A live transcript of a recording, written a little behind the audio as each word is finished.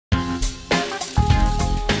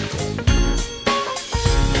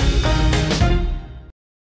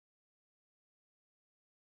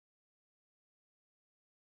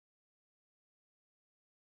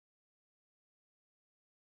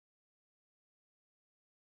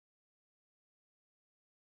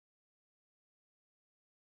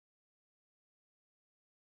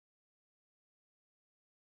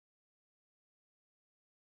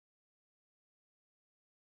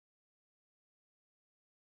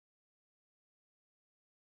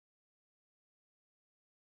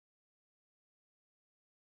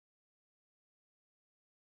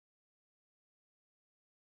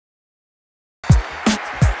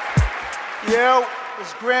Yo,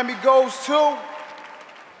 this Grammy goes to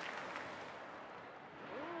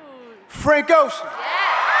Frank Ocean.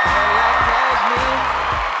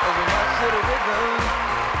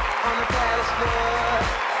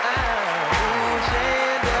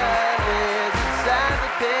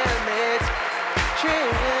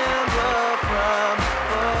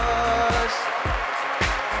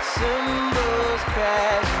 Symbols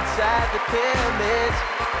crash inside the pyramids.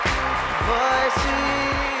 Voices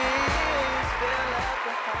fill up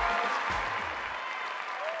the house.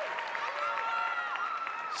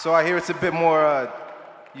 So I hear it's a bit more,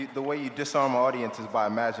 the way you disarm an audience is by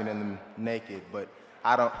imagining them naked, but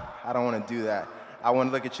I don't want to do that. I want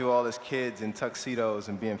to look at you all as kids in tuxedos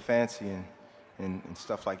and being fancy and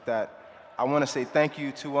stuff like that. I want to say thank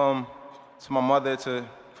you to my mother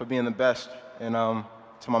for being the best, and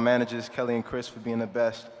to my managers, Kelly and Chris, for being the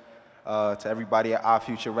best, to everybody at Our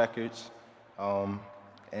Future Records,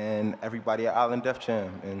 and everybody at Island Def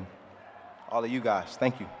Jam, and all of you guys.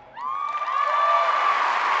 Thank you.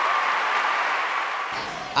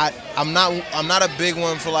 I'm not a big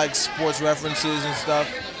one for like sports references and stuff,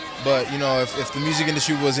 but you know, if the music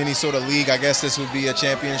industry was any sort of league, I guess this would be a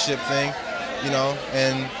championship thing, you know,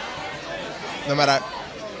 and no matter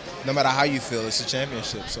how you feel, it's a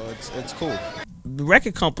championship, so it's cool. The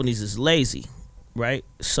record companies is lazy, right?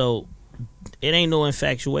 So it ain't no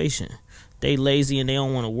infatuation. They lazy and they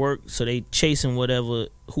don't want to work, so they chasing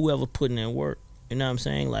whoever putting in work. You know what I'm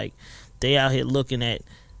saying? Like, they out here looking at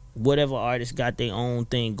whatever artist got their own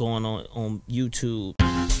thing going on YouTube.